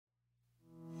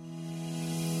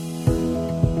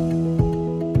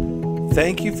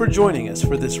Thank you for joining us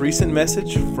for this recent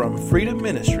message from Freedom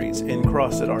Ministries in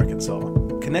Crossett, Arkansas.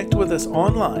 Connect with us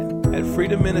online at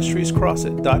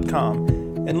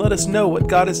freedomministriescrossett.com and let us know what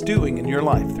God is doing in your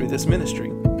life through this ministry.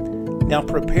 Now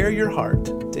prepare your heart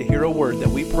to hear a word that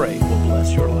we pray will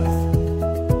bless your life.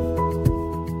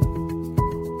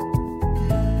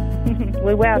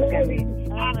 We welcome you.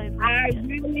 I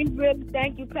really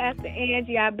thank you, Pastor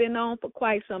Angie. I've been on for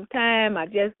quite some time. I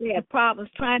just had problems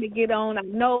trying to get on. I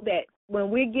know that when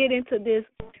we get into this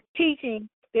teaching,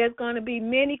 there's going to be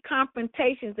many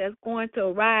confrontations that's going to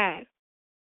arise.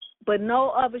 But know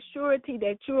of a surety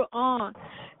that you're on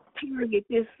target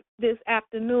this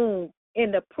afternoon.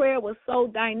 And the prayer was so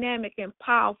dynamic and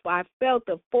powerful. I felt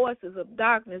the forces of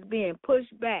darkness being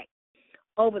pushed back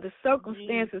over the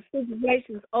circumstances,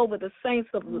 situations, over the saints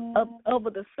over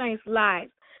the saints'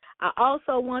 lives. I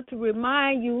also want to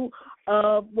remind you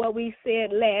of what we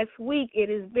said last week. It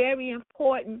is very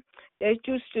important that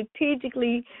you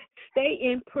strategically stay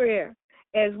in prayer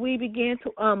as we begin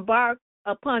to embark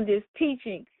upon this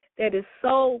teaching that is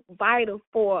so vital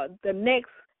for the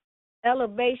next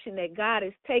elevation that God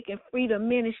is taking Freedom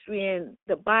Ministry and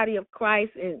the body of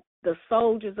Christ and the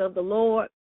soldiers of the Lord.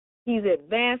 He's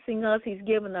advancing us. He's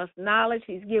giving us knowledge.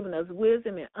 He's giving us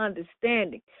wisdom and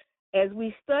understanding. As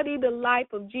we study the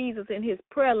life of Jesus and his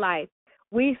prayer life,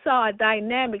 we saw a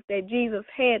dynamic that Jesus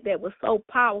had that was so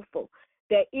powerful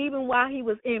that even while he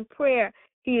was in prayer,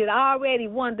 he had already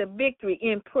won the victory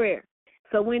in prayer.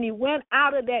 So when he went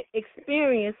out of that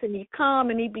experience and he come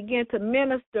and he began to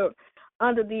minister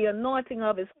under the anointing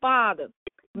of his Father,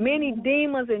 many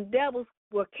demons and devils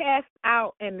were cast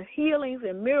out, and healings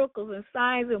and miracles and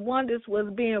signs and wonders was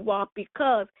being wrought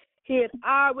because he had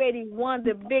already won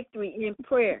the victory in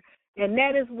prayer. And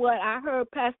that is what I heard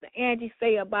Pastor Angie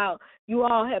say about you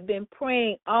all have been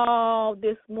praying all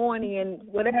this morning and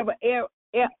whatever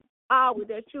hour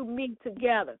that you meet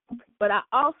together. But I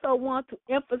also want to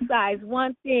emphasize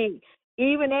one thing.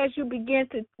 Even as you begin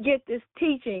to get this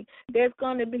teaching, there's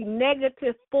going to be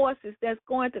negative forces that's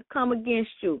going to come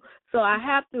against you. So I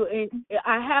have to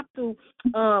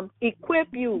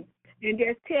equip you and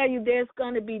just tell you there's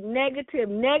going to be negative.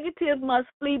 Negative must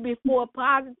flee before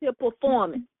positive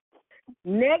performance.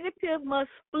 Negative must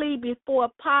flee before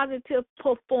positive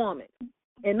performance.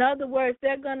 In other words,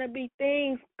 there are going to be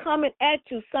things coming at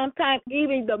you, sometimes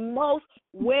even the most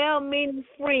well-meaning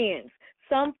friends.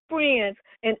 Some friends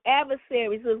and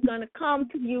adversaries is going to come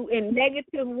to you in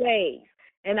negative ways.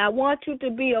 And I want you to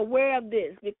be aware of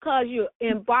this because you're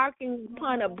embarking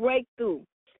upon a breakthrough.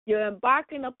 You're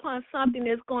embarking upon something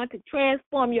that's going to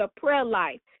transform your prayer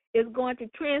life. It's going to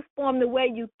transform the way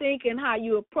you think and how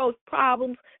you approach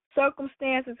problems,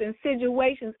 circumstances, and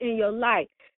situations in your life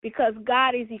because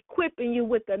God is equipping you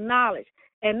with the knowledge.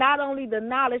 And not only the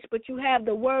knowledge, but you have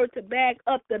the word to back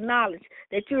up the knowledge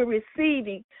that you're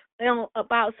receiving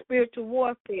about spiritual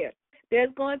warfare.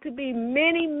 There's going to be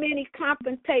many, many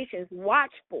confrontations,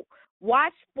 watchful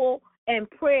and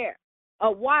prayer.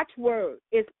 A watchword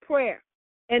is prayer.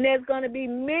 And there's going to be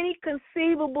many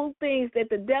conceivable things that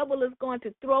the devil is going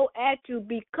to throw at you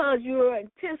because you're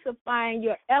intensifying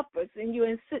your efforts and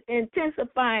you're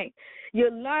intensifying. You're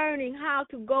learning how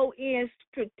to go in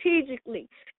strategically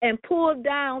and pull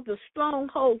down the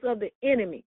strongholds of the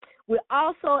enemy. We're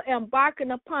also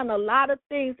embarking upon a lot of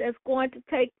things that's going to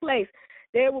take place.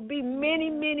 There will be many,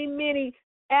 many, many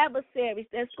adversaries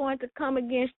that's going to come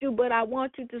against you, but I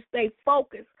want you to stay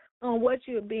focused on what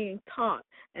you're being taught.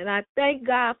 And I thank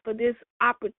God for this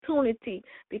opportunity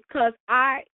because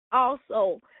I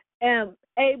also am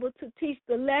able to teach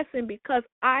the lesson because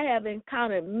I have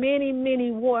encountered many,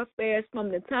 many warfares from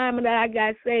the time that I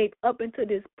got saved up until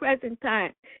this present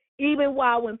time. Even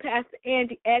while when Pastor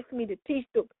Angie asked me to teach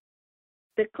the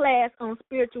class on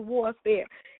spiritual warfare,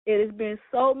 it has been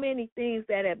so many things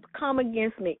that have come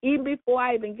against me. Even before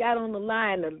I even got on the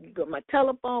line, my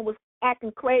telephone was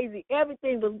acting crazy.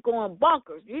 Everything was going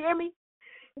bonkers. You hear me?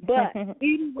 But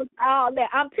even with all that,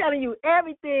 I'm telling you,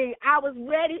 everything, I was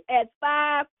ready at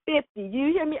 5:50.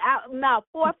 You hear me?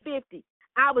 4:50.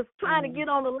 I was trying to get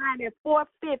on the line at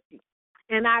 4:50.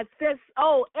 And I said,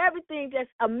 everything just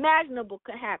imaginable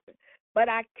could happen. But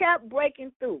I kept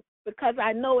breaking through because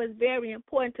I know it's very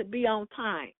important to be on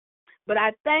time. But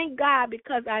I thank God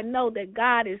because I know that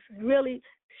God is really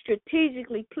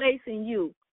strategically placing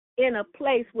you in a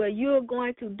place where you're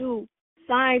going to do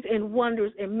signs and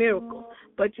wonders and miracles.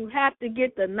 But you have to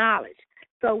get the knowledge.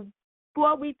 So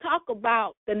before we talk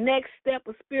about the next step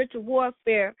of spiritual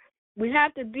warfare, we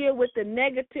have to deal with the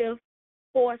negative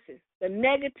forces, the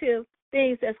negative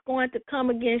things that's going to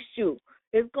come against you.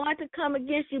 It's going to come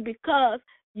against you because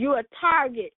you're a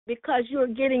target because you're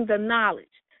getting the knowledge.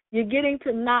 You're getting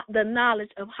to the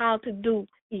knowledge of how to do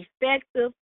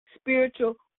effective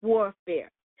spiritual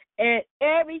warfare. And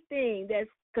everything that's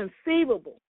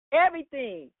conceivable,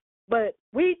 everything. But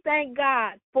we thank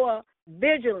God for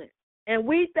vigilance, and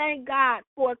we thank God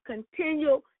for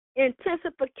continual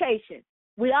intensification.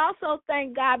 We also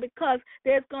thank God because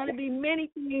there's going to be many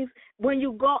things when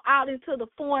you go out into the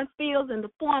foreign fields and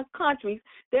the foreign countries.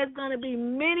 There's going to be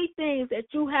many things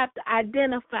that you have to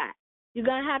identify. You're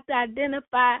going to have to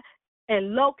identify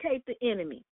and locate the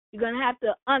enemy. You're going to have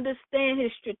to understand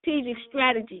his strategic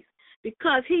strategies,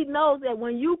 because he knows that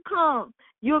when you come,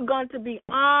 you're going to be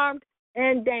armed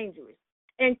and dangerous.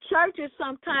 And churches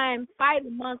sometimes fight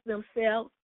amongst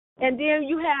themselves, and then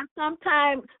you have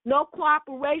sometimes no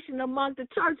cooperation among the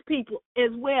church people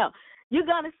as well. You're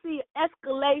going to see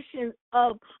escalation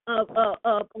of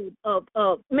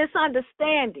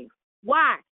misunderstandings.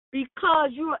 Why?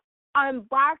 Because you're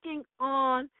embarking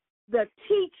on the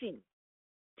teaching.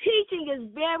 Teaching is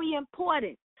very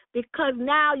important, because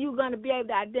now you're going to be able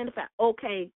to identify,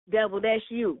 okay, devil, that's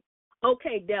you.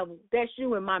 Okay, devil, that's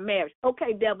you in my marriage.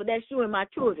 Okay, devil, that's you in my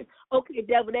children. Okay,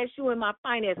 devil, that's you in my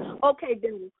finances. Okay,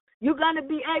 devil, you're going to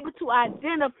be able to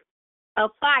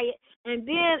identify it, and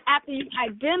then after you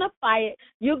identify it,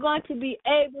 you're going to be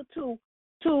able to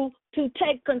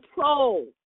take control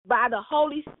by the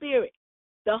Holy Spirit.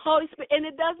 The Holy Spirit, and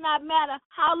it does not matter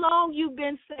how long you've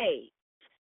been saved.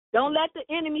 Don't let the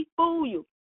enemy fool you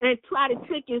and try to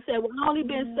trick you and say, well, I've only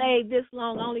been saved this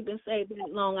long, I've only been saved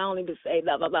that long, I've only been saved,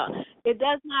 blah, blah, blah. It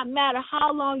does not matter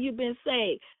how long you've been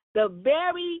saved. The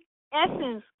very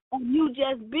essence of you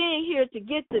just being here to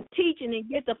get the teaching and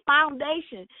get the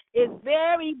foundation is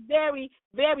very, very,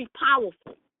 very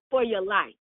powerful for your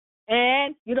life.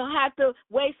 And you don't have to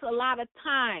waste a lot of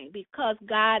time, because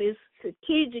God is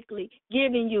strategically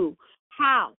giving you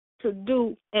how to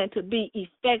do and to be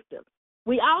effective.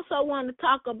 We also want to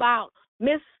talk about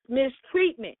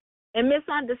mistreatment and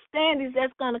misunderstandings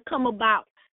that's going to come about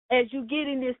as you get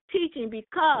in this teaching,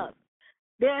 because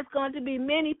there's going to be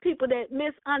many people that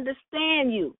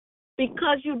misunderstand you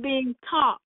because you're being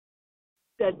taught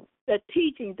the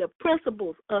teaching, the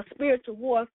principles of spiritual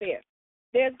warfare.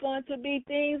 There's going to be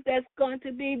things that's going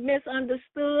to be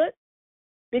misunderstood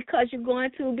because you're going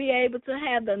to be able to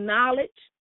have the knowledge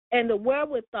and the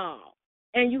wherewithal.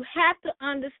 And you have to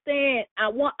understand,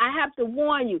 I have to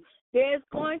warn you, there's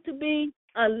going to be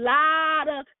a lot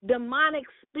of demonic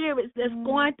spirits that's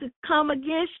going to come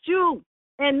against you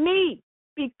and me,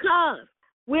 because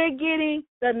we're getting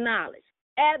the knowledge,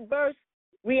 adverse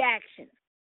reactions,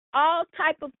 all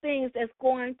type of things that's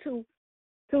going to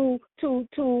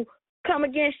come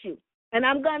against you. And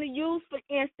I'm going to use, for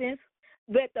instance,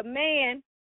 that the man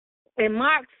in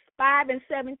Mark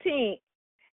 5:17,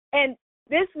 and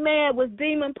this man was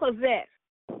demon possessed,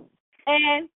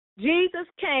 and Jesus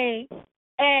came,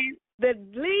 and the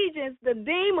legions, the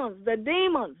demon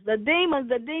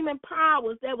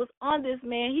powers that was on this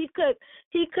man, he could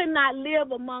not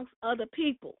live amongst other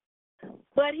people.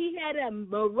 But he had a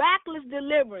miraculous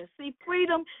deliverance. See,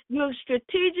 freedom, you're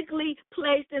strategically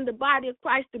placed in the body of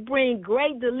Christ to bring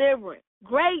great deliverance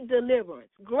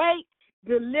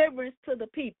to the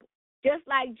people, just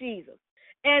like Jesus.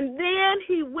 And then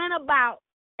he went about,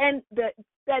 and that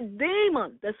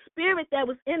demon, the spirit that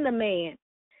was in the man,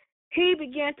 he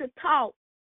began to talk.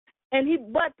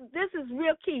 But this is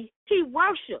real key. He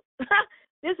worshiped.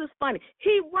 This is funny.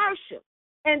 He worshiped.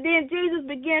 And then Jesus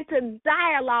began to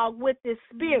dialogue with this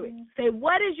spirit. Say,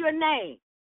 what is your name?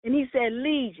 And he said,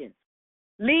 legions.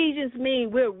 Legions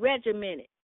mean we're regimented.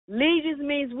 Legions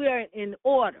means we're in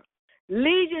order.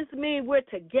 Legions mean we're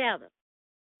together.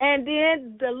 And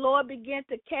then the Lord began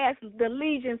to cast the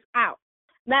legions out.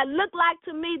 Now, look like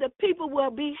to me the people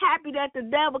will be happy that the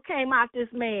devil came out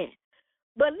this man.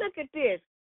 But look at this.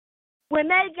 When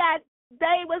they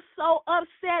were so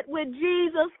upset with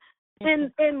Jesus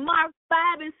in Mark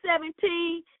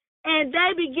 5:17, and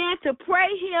they began to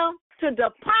pray him to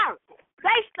depart.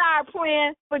 They started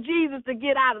praying for Jesus to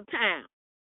get out of town.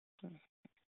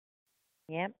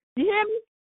 Yep. You hear me?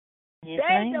 Yes,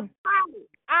 they departed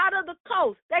out of the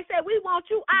coast. They said, "We want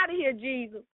you out of here,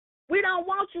 Jesus. We don't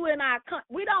want you in our town.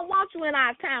 We don't want you in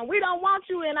our church.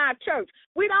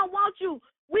 We don't want you.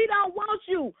 We don't want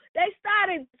you." They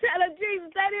started telling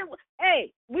Jesus,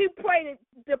 "Hey, we pray to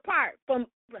depart from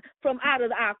out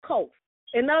of our coast."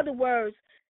 In other words,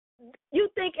 you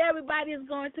think everybody is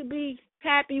going to be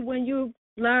happy when you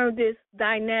learn this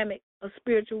dynamic of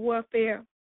spiritual warfare?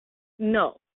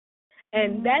 No.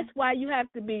 And that's why you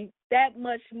have to be that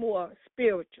much more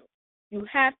spiritual. You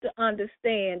have to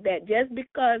understand that just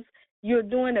because you're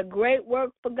doing a great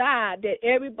work for God, that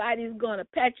everybody's going to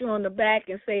pat you on the back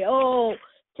and say, oh,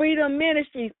 Freedom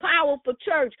Ministries, powerful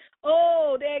church,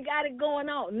 oh, they got it going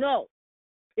on. No,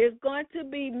 there's going to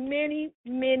be many,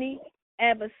 many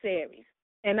adversaries.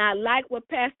 And I like what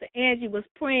Pastor Angie was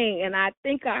praying, and I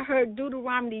think I heard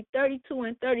Deuteronomy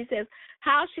 32:30 says,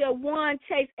 how shall one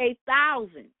chase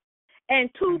 1,000 and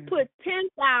two put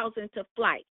 10,000 to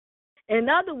flight? In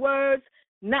other words,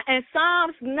 and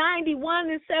Psalms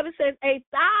 91:7 says,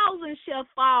 1,000 shall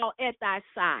fall at thy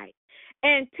side,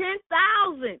 and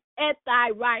 10,000 at thy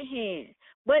right hand,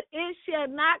 but it shall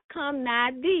not come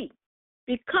nigh thee,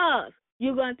 because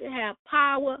you're going to have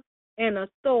power and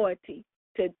authority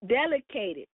to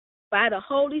delegate it by the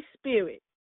Holy Spirit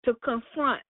to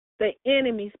confront the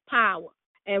enemy's power.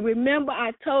 And remember,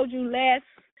 I told you last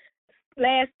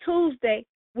Tuesday,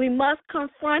 we must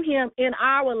confront him in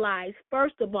our lives,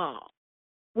 first of all.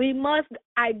 We must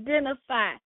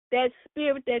identify that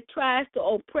spirit that tries to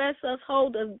oppress us,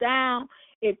 hold us down.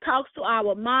 It talks to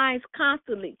our minds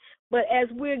constantly. But as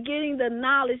we're getting the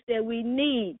knowledge that we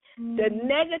need, the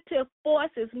negative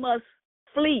forces must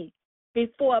flee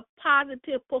before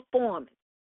positive performance.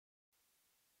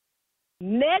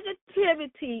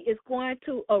 Negativity is going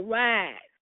to arise,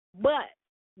 but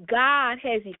God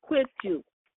has equipped you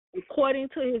according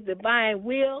to his divine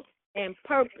will and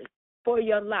purpose for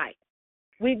your life.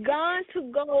 We're going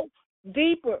to go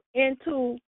deeper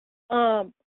into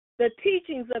the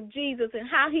teachings of Jesus and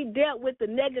how he dealt with the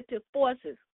negative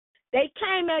forces. They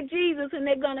came at Jesus, and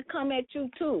they're going to come at you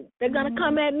too. They're going to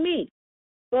come at me.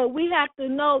 But we have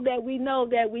to know that we know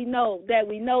that we know that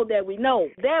we know that we know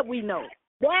that we know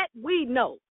that we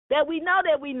know that we know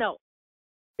that we know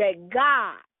that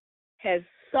God has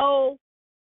so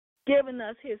given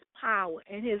us his power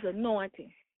and his anointing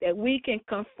that we can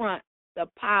confront the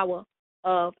power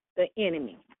of the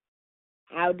enemy.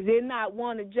 I did not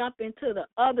want to jump into the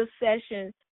other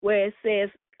session where it says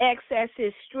access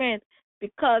his strength,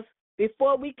 because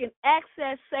before we can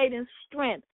access Satan's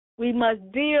strength, we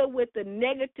must deal with the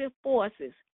negative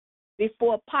forces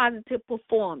before positive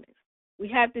performance. We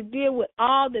have to deal with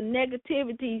all the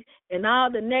negativities and all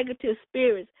the negative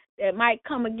spirits that might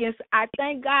come against. I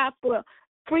thank God for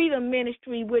Freedom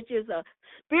Ministry, which is a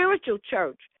spiritual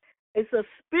church. It's a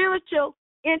spiritual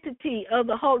entity of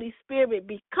the Holy Spirit,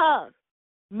 because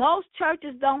most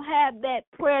churches don't have that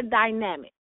prayer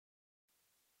dynamic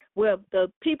where the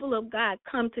people of God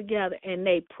come together and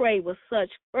they pray with such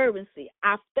fervency.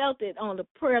 I felt it on the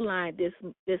prayer line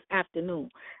this afternoon.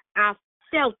 I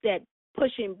felt that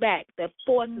pushing back the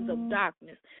forces of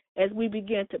darkness as we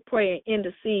begin to pray and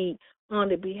intercede on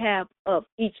the behalf of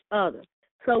each other.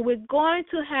 So we're going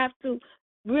to have to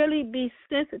really be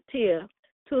sensitive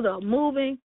to the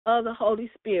moving of the Holy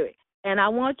Spirit. And I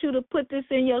want you to put this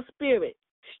in your spirit.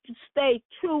 Stay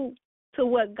true to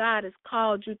what God has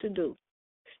called you to do.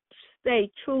 Stay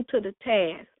true to the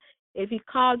task. If he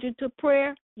called you to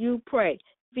prayer, you pray.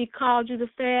 If he called you to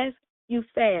fast, you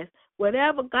fast.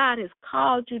 Whatever God has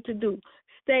called you to do,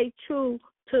 stay true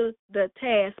to the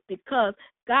task, because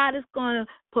God is going to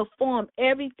perform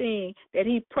everything that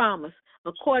he promised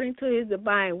according to his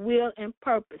divine will and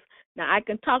purpose. Now, I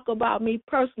can talk about me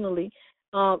personally.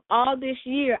 All this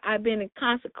year, I've been in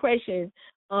consecration,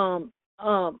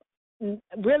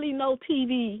 really no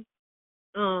TV,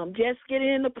 just getting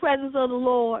in the presence of the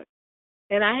Lord.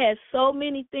 And I had so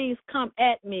many things come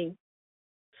at me,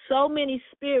 so many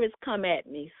spirits come at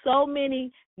me, so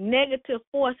many negative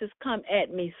forces come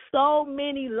at me, so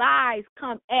many lies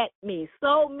come at me,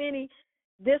 so many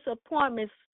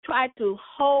disappointments try to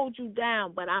hold you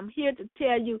down. But I'm here to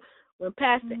tell you, when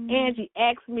Pastor Angie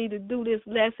asked me to do this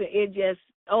lesson, it just,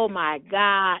 oh my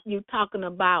God, you talking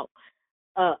about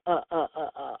a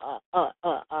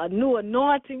new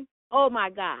anointing. Oh my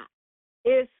God,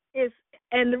 it's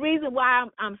and the reason why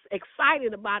I'm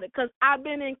excited about it, because I've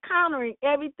been encountering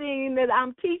everything that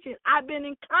I'm teaching. I've been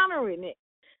encountering it.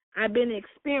 I've been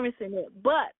experiencing it.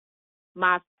 But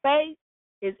my faith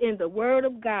is in the Word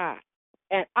of God,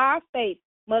 and our faith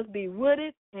must be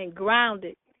rooted and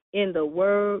grounded in the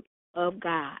Word of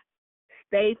God.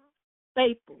 Stay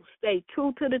faithful. Stay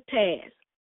true to the task.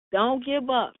 Don't give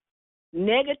up.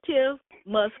 Negative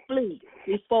must flee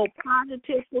before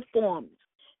positive performance.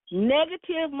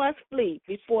 Negative must flee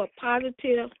before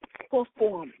positive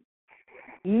performance.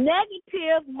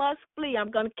 Negative must flee. I'm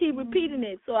going to keep repeating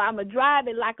it, so I'm going to drive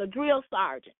it like a drill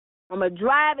sergeant. I'm going to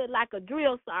drive it like a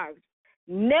drill sergeant.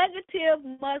 Negative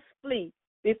must flee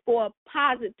before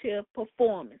positive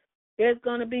performance. There's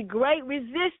going to be great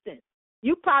resistance.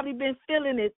 You've probably been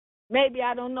feeling it. Maybe,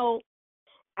 I don't know.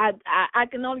 I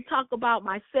can only talk about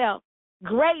myself.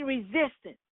 Great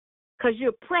resistance, because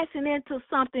you're pressing into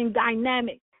something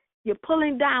dynamic. You're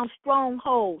pulling down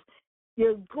strongholds.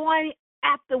 You're going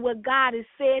after what God has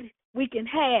said we can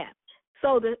have.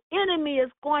 So the enemy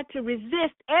is going to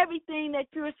resist everything that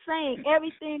you're saying,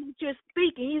 everything that you're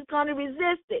speaking. He's going to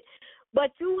resist it.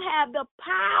 But you have the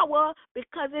power,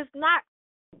 because it's not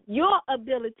your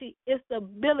ability, it's the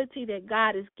ability that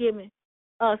God has given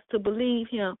us to believe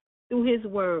him through his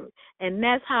word. And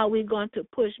that's how we're going to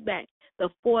push back the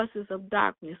forces of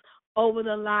darkness over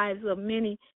the lives of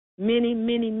many, many,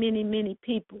 many, many, many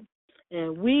people.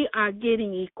 And we are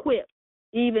getting equipped.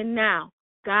 Even now,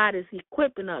 God is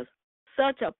equipping us.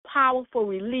 Such a powerful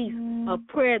release of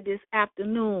prayer this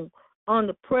afternoon on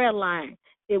the prayer line.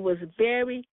 It was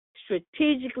very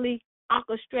strategically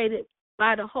orchestrated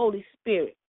by the Holy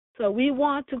Spirit. So we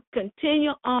want to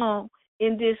continue on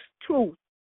in this truth.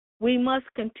 We must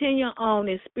continue on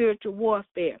in spiritual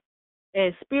warfare.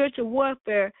 And spiritual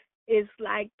warfare is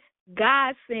like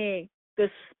God saying the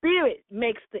Spirit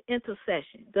makes the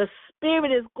intercession. The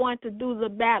Spirit is going to do the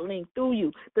battling through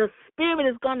you. The Spirit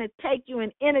is going to take you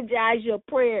and energize your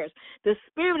prayers. The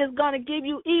Spirit is going to give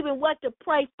you even what to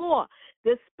pray for.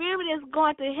 The Spirit is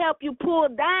going to help you pull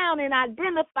down and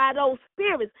identify those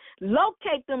spirits,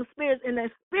 locate them spirits, and the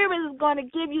Spirit is going to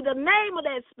give you the name of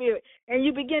that spirit, and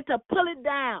you begin to pull it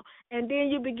down, and then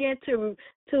you begin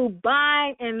to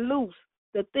bind and loose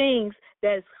the things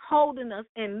that's holding us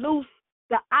and loose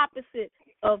the opposite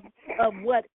of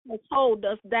what has hold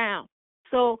us down.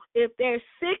 So if there's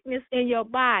sickness in your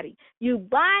body, you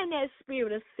bind that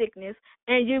spirit of sickness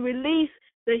and you release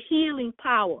the healing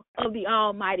power of the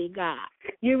Almighty God.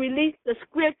 You release the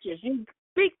scriptures. You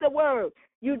speak the word.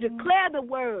 You declare the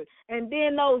word. And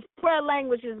then those prayer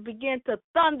languages begin to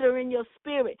thunder in your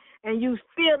spirit. And you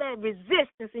feel that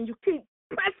resistance. And you keep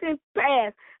pressing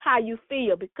past how you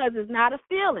feel, because it's not a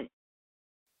feeling.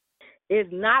 It's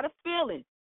not a feeling,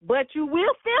 but you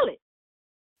will feel it.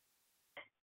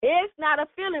 It's not a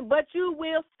feeling, but you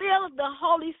will feel the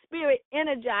Holy Spirit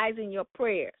energizing your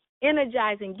prayers,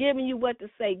 energizing, giving you what to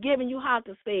say, giving you how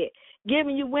to say it,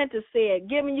 giving you when to say it,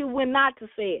 giving you when not to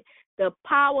say it. The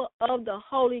power of the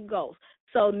Holy Ghost.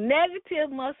 So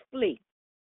negative must flee.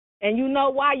 And you know,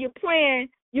 while you're praying,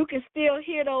 you can still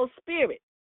hear those spirits.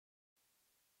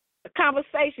 A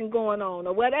conversation going on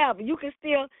or whatever. You can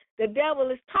still, the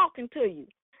devil is talking to you.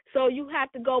 So you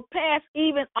have to go past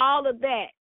even all of that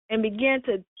and begin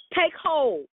to take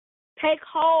hold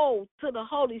to the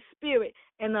Holy Spirit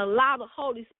and allow the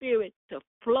Holy Spirit to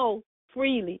flow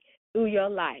freely through your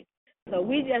life. So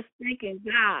we just thanking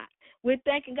God. We're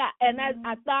thanking God. And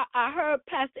I heard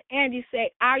Pastor Angie say,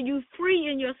 are you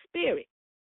free in your spirit?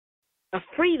 A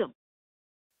freedom.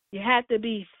 You have to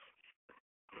be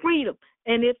freedom.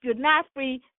 And if you're not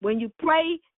free, when you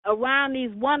pray around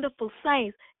these wonderful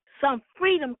saints, some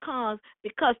freedom comes,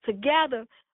 because together,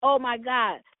 oh my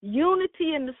God,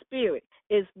 unity in the spirit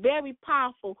is very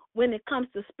powerful when it comes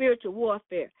to spiritual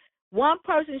warfare. One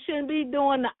person shouldn't be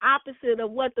doing the opposite of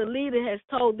what the leader has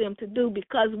told them to do,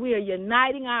 because we are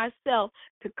uniting ourselves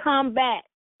to combat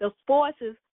the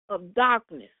forces of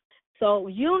darkness. So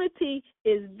unity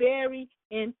is very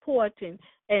important,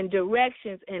 and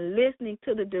directions, and listening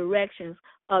to the directions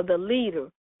of the leader,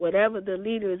 whatever the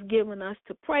leader is giving us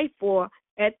to pray for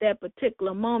at that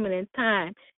particular moment in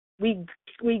time. We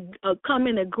come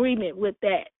in agreement with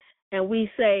that, and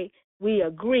we say we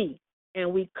agree,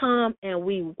 and we come and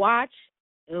we watch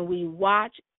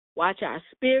our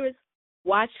spirits,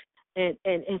 watch and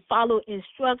follow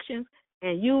instructions,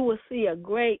 and you will see a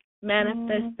great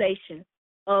manifestation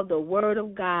of the Word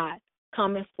of God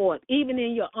coming forth. Even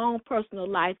in your own personal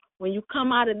life, when you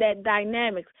come out of that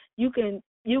dynamics, you can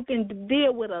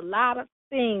deal with a lot of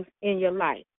things in your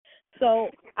life. So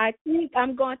I think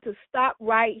I'm going to stop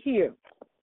right here.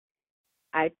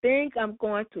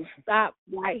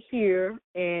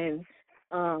 and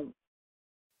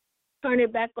turn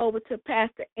it back over to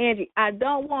Pastor Angie. I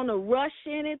don't want to rush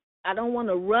in it. I don't want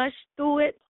to rush through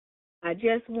it. I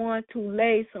just want to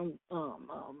lay some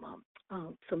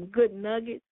good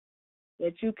nuggets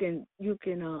that you can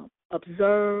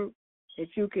observe, that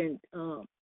you can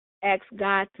ask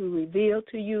God to reveal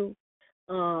to you.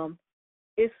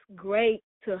 It's great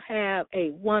to have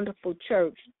a wonderful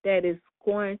church that is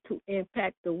going to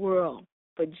impact the world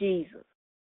for Jesus,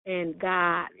 and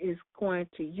God is going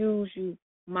to use you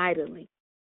mightily,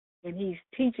 and He's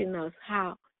teaching us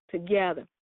how to gather.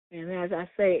 And as I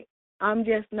say, I'm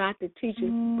just not the teacher,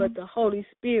 but the Holy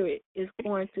Spirit is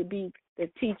going to be the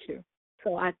teacher.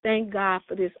 So I thank God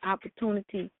for this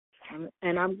opportunity,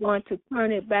 and I'm going to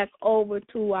turn it back over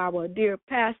to our dear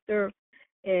pastor.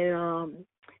 And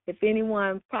if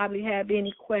anyone probably have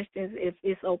any questions, if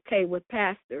it's okay with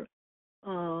Pastor,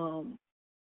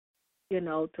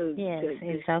 Yes,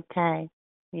 it's okay.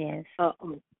 Yes.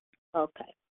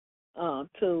 Okay.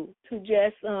 To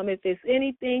just if there's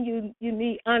anything you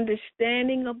need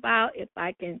understanding about, if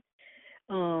I can,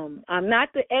 I'm not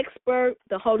the expert.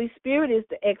 The Holy Spirit is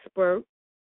the expert,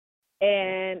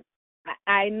 and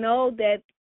I know that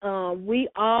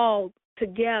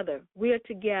we're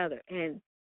together, and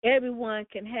everyone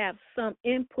can have some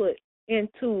input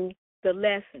into the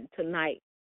lesson tonight.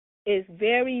 It's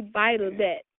very vital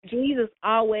that Jesus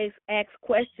always asks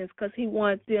questions because he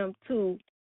wants to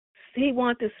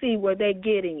see where they're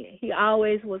getting it. He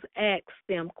always was asked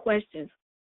them questions,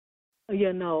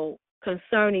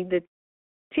 concerning the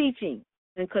teaching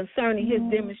and concerning his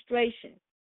demonstration.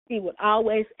 He would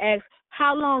always ask,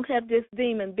 how long have this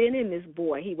demon been in this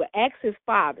boy? He would ask his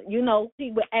father. He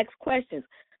would ask questions.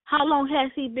 How long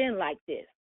has he been like this?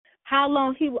 How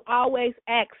long? He would always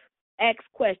ask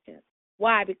questions.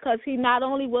 Why? Because he not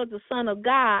only was the Son of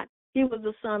God, he was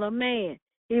the Son of Man.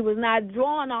 He was not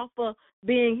drawn off of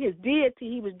being his deity.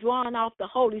 He was drawn off the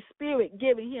Holy Spirit,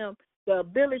 giving him the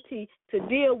ability to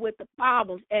deal with the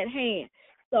problems at hand.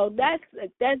 So that's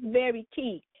very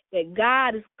key, that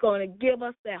God is going to give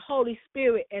us that Holy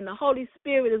Spirit, and the Holy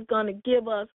Spirit is going to give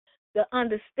us the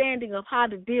understanding of how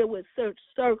to deal with certain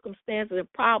circumstances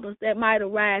and problems that might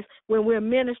arise when we're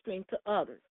ministering to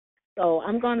others. So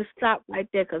I'm going to stop right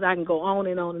there because I can go on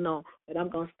and on and on, but I'm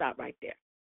going to stop right there.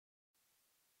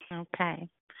 Okay.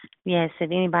 Yes, if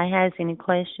anybody has any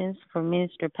questions for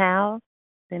Minister Powell,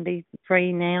 then be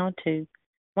free now to.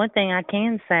 One thing I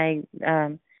can say,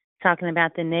 talking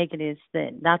about the negatives,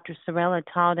 that Dr. Sorella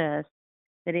taught us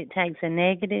that it takes a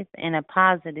negative and a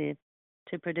positive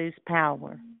to produce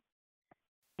power.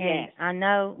 And yes. I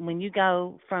know when you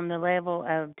go from the level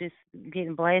of just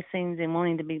getting blessings and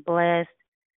wanting to be blessed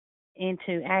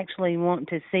into actually wanting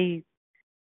to see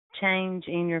change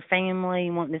in your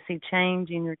family, wanting to see change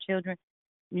in your children,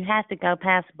 you have to go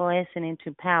past blessing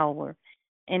into power.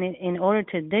 And in order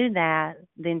to do that,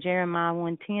 then Jeremiah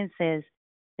 1:10 says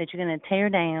that you're going to tear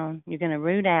down, you're going to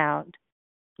root out,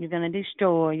 you're going to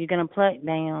destroy, you're going to pluck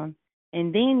down,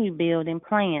 and then you build and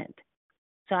plant.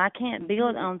 So I can't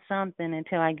build on something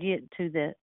until I get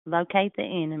to locate the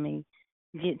enemy,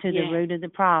 get to the root of the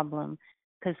problem.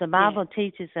 Because the Bible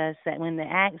teaches us that when the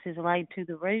axe is laid to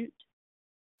the root,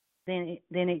 then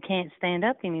it can't stand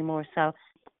up anymore. So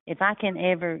if I can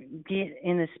ever get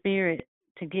in the spirit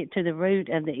to get to the root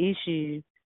of the issue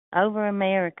over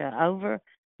America, over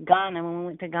Ghana, when we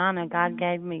went to Ghana, God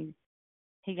gave me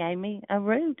a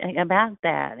root about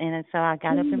that. And so I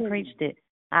got up and preached it.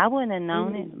 I wouldn't have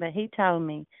known it, but he told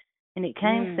me. And it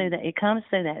comes through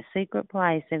that secret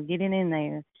place of getting in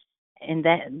there. And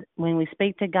that when we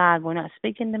speak to God, we're not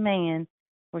speaking to man,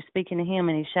 we're speaking to him,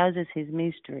 and he shows us his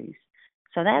mysteries.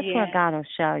 So that's where God will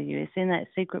show you. It's in that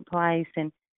secret place,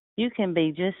 and you can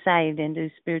be just saved and do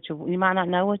spiritual. You might not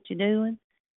know what you're doing,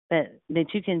 but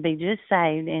that you can be just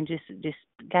saved and just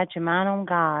got your mind on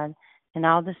God, and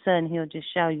all of a sudden he'll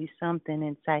just show you something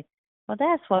and say, well,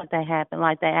 that's what they happen.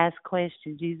 Like they ask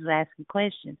questions, Jesus asking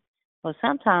questions. Well,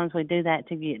 sometimes we do that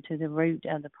to get to the root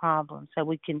of the problem. So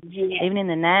we can, even in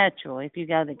the natural, if you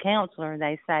go to the counselor,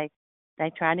 they say they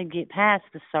try to get past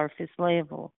the surface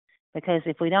level. Because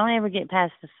if we don't ever get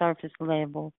past the surface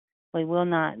level, we will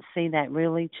not see that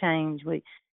really change.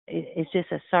 It's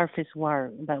just a surface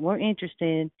work. But we're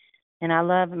interested, and I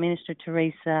love Minister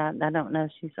Teresa. I don't know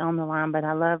if she's on the line, but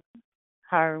I love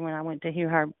her. When I went to hear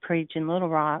her preach in Little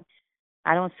Rock,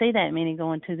 I don't see that many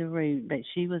going to the root, but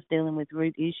she was dealing with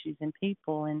root issues in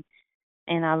people, and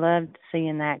I loved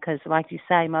seeing that because, like you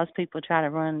say, most people try to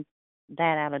run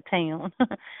that out of town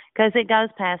because it goes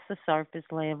past the surface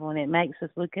level, and it makes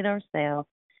us look at ourselves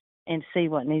and see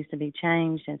what needs to be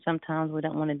changed, and sometimes we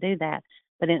don't want to do that.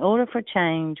 But in order for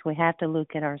change, we have to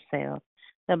look at ourselves.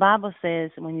 The Bible says,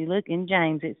 when you look in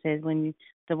James, it says,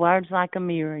 the word's like a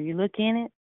mirror. You look in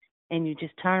it, and you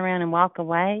just turn around and walk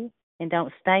away, and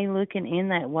don't stay looking in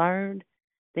that word,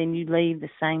 then you leave the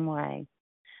same way.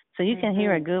 So you can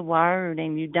hear a good word,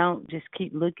 and you don't just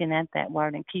keep looking at that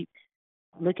word and keep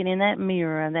looking in that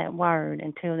mirror of that word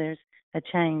until there's a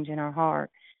change in our heart.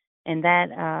 And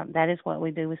that is what we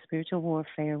do with spiritual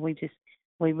warfare. We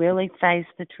really face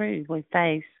the truth. We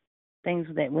face things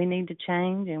that we need to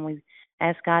change, and we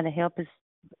ask God to help us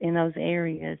in those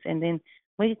areas. And then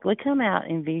we come out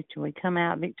in victory. We come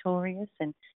out victorious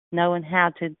and knowing how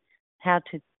to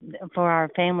for our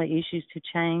family issues to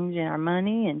change, and our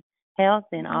money and health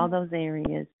and all those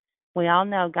areas. We all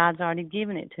know God's already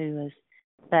given it to us,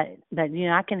 but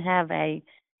I can have a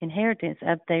inheritance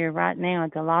up there right now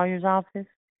at the lawyer's office.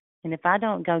 And if I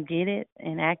don't go get it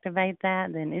and activate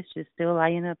that, then it's just still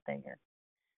laying up there.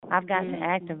 I've got to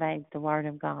activate the Word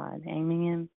of God.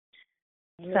 Amen.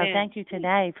 So thank you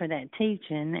today for that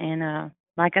teaching. And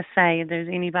like I say, if there's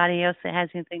anybody else that has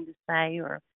anything to say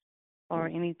or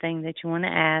anything that you want to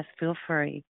ask, feel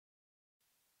free.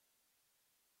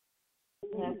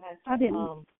 I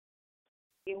didn't.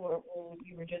 You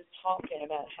were just talking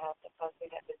about how sometimes we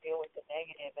have to deal with the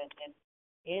negative, and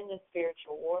in the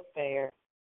spiritual warfare,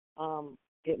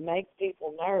 it makes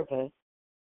people nervous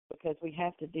because we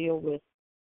have to deal with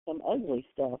some ugly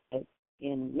stuff that's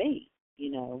in me,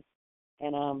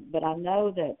 And but I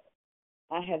know that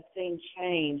I have seen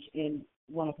change in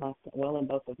in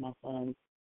both of my sons,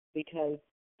 because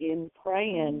in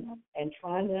praying and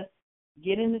trying to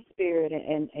get in the spirit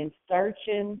and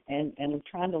searching and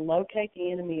trying to locate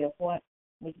the enemy of what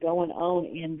was going on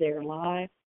in their life,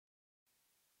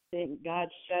 then God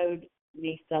showed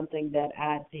me something that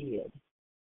I did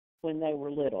when they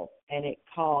were little, and it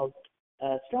caused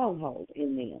a stronghold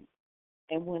in them.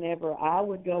 And whenever I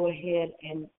would go ahead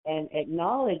and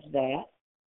acknowledge that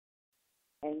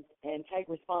and take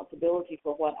responsibility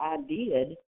for what I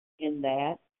did in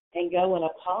that, and go and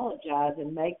apologize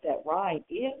and make that right,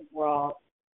 it brought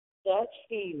such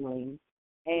healing.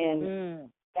 And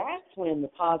that's when the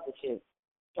positive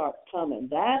starts coming.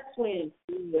 That's when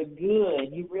the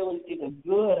good, you really see the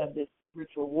good of this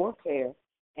spiritual warfare.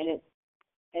 And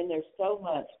there's so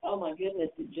much, oh my goodness,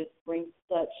 it just brings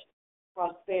such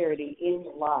prosperity in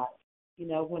your life,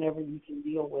 whenever you can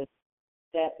deal with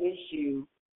that issue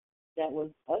that was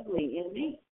ugly in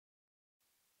me.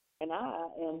 And I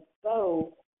am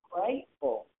so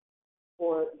grateful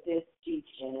for this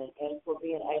teaching and for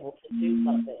being able to do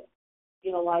something,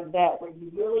 like that, where you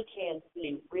really can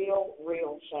see real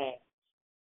change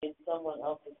in someone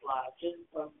else's life just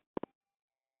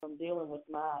from dealing with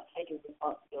taking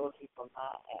responsibility for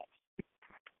my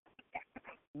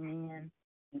actions. Amen.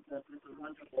 It's a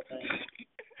wonderful thing.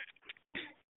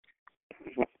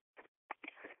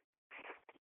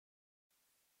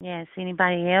 Yes,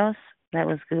 anybody else? That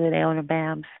was good, Elder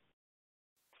Babs.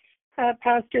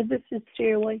 Pastor, this is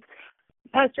Julie.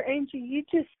 Pastor Angie, you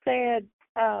just said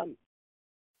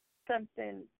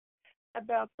something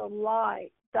about the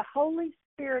light. The Holy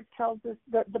Spirit tells us,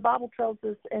 the Bible tells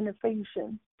us in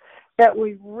Ephesians, that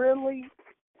we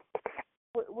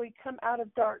come out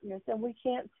of darkness and we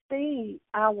can't see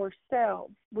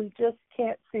ourselves. We just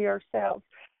can't see ourselves.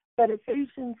 But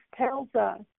Ephesians tells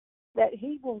us that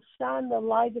He will shine the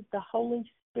light of the Holy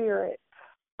Spirit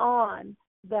on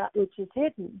that which is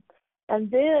hidden. And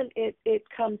then it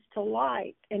comes to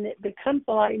light, and it becomes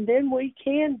light, and then we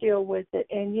can deal with it.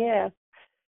 And yes,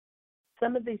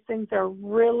 some of these things are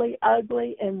really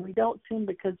ugly, and we don't see them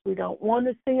because we don't want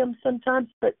to see them sometimes,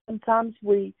 but sometimes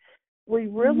we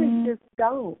really just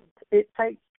don't. It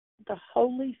takes the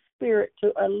Holy Spirit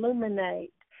to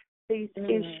illuminate these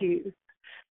issues,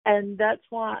 and that's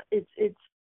why it's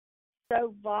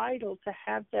so vital to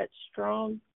have that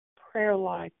strong prayer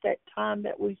life, that time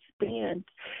that we spend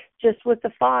just with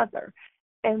the Father,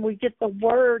 and we get the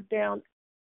Word down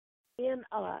in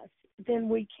us, then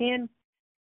we can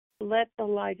let the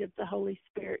light of the Holy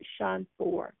Spirit shine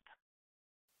forth.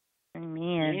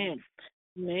 Amen.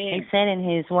 He said in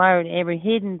His Word, every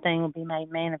hidden thing will be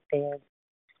made manifest.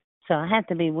 So I have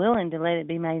to be willing to let it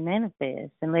be made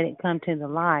manifest and let it come to the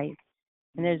light.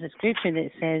 And there's a scripture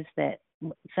that says that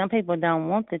some people don't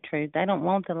want the truth. They don't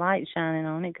want the light shining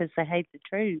on it because they hate the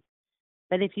truth.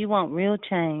 But if you want real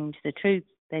change, the truth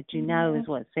that you know is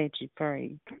what sets you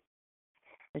free.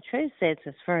 The truth sets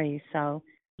us free, so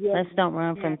let's don't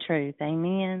run from truth.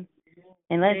 Amen?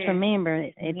 And let's remember,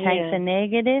 it takes a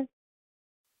negative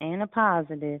and a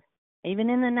positive. Even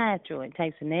in the natural, it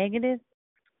takes a negative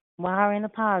wire and a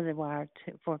positive wire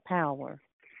for power.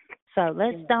 So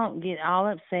let's don't get all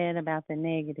upset about the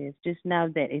negatives. Just know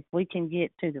that if we can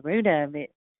get to the root of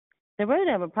it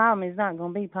a problem is not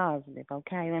going to be positive,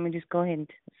 okay? Let me just go ahead and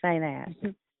say that.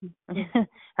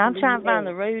 I'm trying to find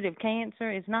the root of cancer.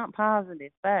 It's not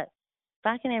positive, but if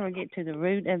I can ever get to the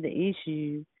root of the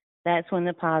issue, that's when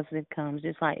the positive comes,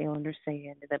 just like Elder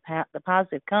said. The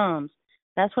positive comes.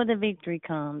 That's where the victory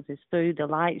comes, is through the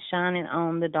light shining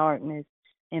on the darkness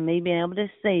and me being able to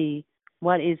see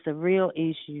what is the real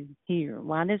issue here.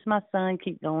 Why does my son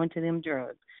keep going to them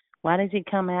drugs? Why does he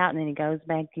come out and then he goes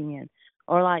back in?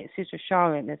 Or like Sister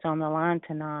Charlotte that's on the line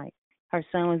tonight, her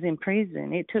son was in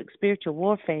prison. It took spiritual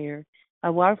warfare,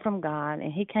 a word from God,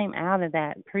 and he came out of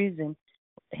that prison.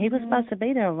 He was supposed to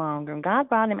be there longer, and God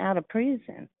brought him out of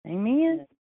prison. Amen?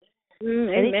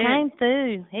 It came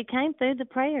through. It came through the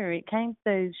prayer. It came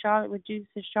through. Charlotte,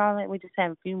 Charlotte, we just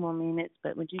have a few more minutes,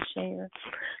 but would you share?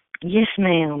 Yes,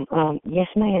 ma'am. Yes,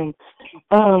 ma'am.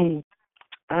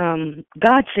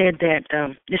 God said that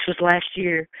this was last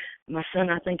year. My son,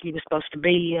 I think he was supposed to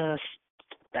be,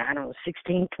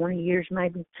 16, 20 years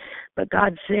maybe. But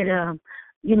God said, about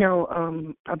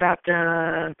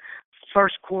the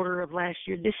first quarter of last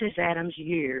year, this is Adam's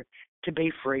year to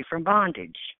be free from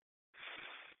bondage.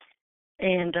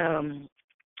 And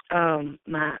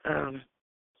my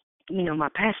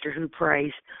pastor who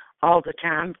prays all the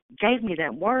time gave me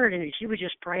that word, and she was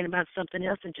just praying about something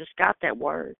else and just got that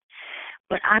word.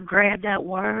 But I grabbed that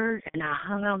word and I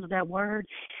hung on to that word,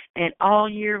 and all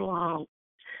year long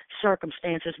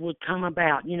circumstances would come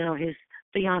about. His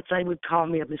fiance would call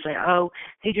me up and say, "Oh,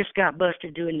 he just got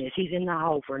busted doing this. He's in the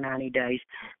hole for 90 days.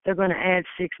 They're going to add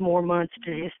 6 more months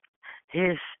to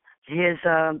his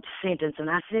sentence." And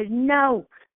I said,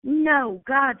 No,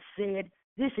 God said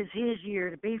this is his year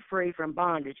to be free from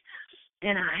bondage.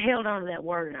 And I held on to that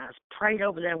word, and I prayed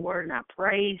over that word, and I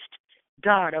praised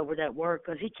God over that word,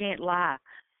 because he can't lie.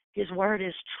 His word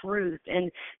is truth.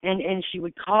 And she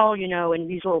would call, and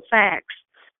these little facts,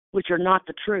 which are not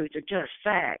the truth, they're just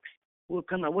facts, will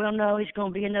come up. Well, no, it's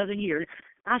going to be another year.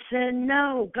 I said,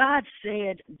 no, God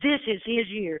said this is his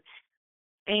year.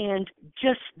 And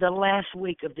just the last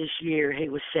week of this year, he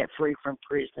was set free from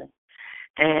prison.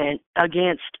 And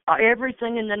against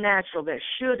everything in the natural that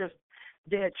should have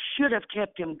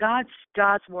kept him,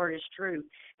 God's word is true.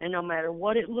 And no matter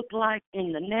what it looked like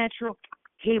in the natural,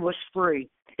 he was free.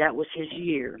 That was his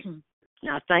year.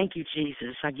 Now, thank you,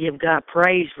 Jesus. I give God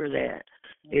praise for that.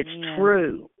 It's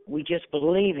true. We just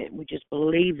believe it. We just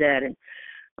believe that. And,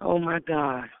 oh, my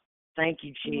God. Thank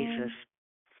you, Jesus.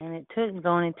 And it took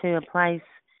going into a place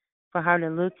for her to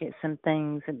look at some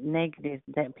things negative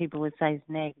that people would say is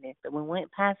negative. But we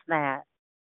went past that,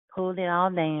 pulled it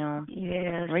all down,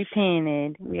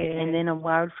 repented, and then a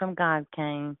word from God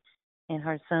came, and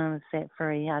her son was set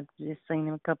free. I just seen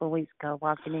him a couple of weeks ago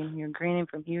walking in here, grinning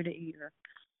from ear to ear.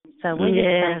 So we just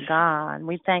thank God.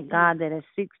 We thank God that at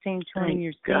 16, 20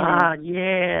 years,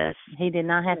 he did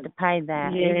not have to pay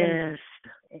that. Yes.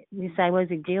 You say, was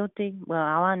he guilty? Well,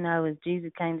 all I know is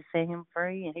Jesus came to set him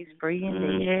free, and he's free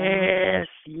indeed. Yes,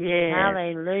 yes.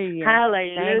 Hallelujah.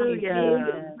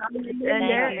 Hallelujah.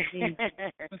 Thank you, Jesus.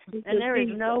 And there is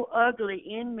no ugly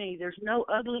in me. There's no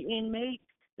ugly in me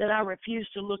that I refuse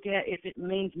to look at if it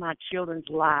means my children's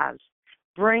lives.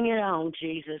 Bring it on,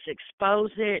 Jesus.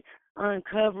 Expose it.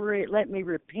 Uncover it. Let me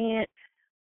repent.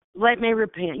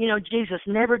 Jesus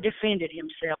never defended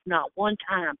himself, not one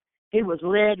time. He was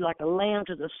led like a lamb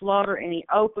to the slaughter, and he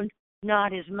opened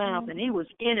not his mouth, and he was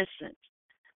innocent.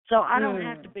 So I don't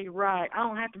have to be right. I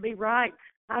don't have to be right.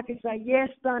 I can say, yes,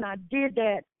 son, I did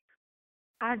that.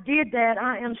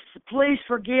 Please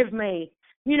forgive me.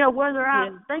 Whether I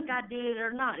think I did it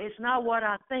or not, it's not what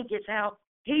I think, it's how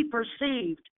he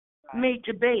perceived me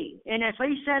to be. And if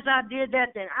he says I did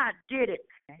that, then I did it.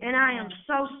 And I am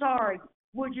so sorry.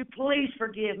 Would you please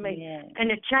forgive me? Yes.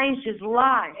 And it changed his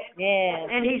life. Yes.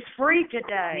 And he's free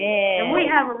today. Yes. And we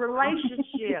have a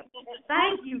relationship.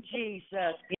 Thank you,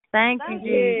 Jesus. Thank you,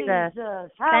 Jesus.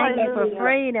 Thank you for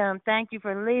freedom. Thank you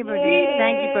for liberty. Yes.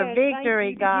 Thank you for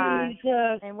victory, God.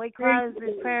 Jesus. And we close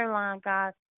this prayer line,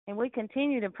 God. And we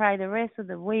continue to pray the rest of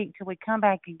the week till we come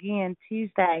back again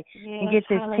Tuesday and get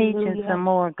this teaching some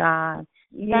more, God.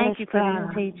 Thank you for this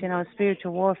teaching on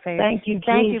spiritual warfare. Thank you, Jesus.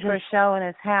 Thank you for showing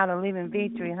us how to live in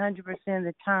victory 100% of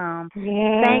the time.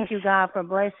 Yes. Thank you, God, for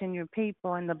blessing your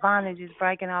people, and the bondage is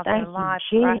breaking off their lives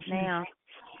right now.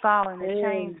 The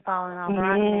chains falling off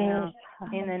right now.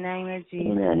 In the name of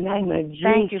Jesus. In the name of Jesus.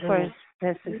 Thank you for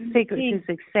the secret to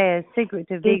success, secret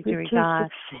to victory, God.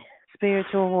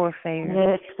 Spiritual warfare.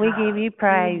 Yes, we give you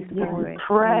praise for it.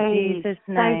 In Jesus'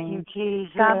 name. Thank you,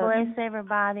 Jesus. God bless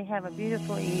everybody. Have a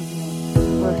beautiful evening.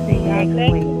 We'll see you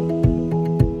next week.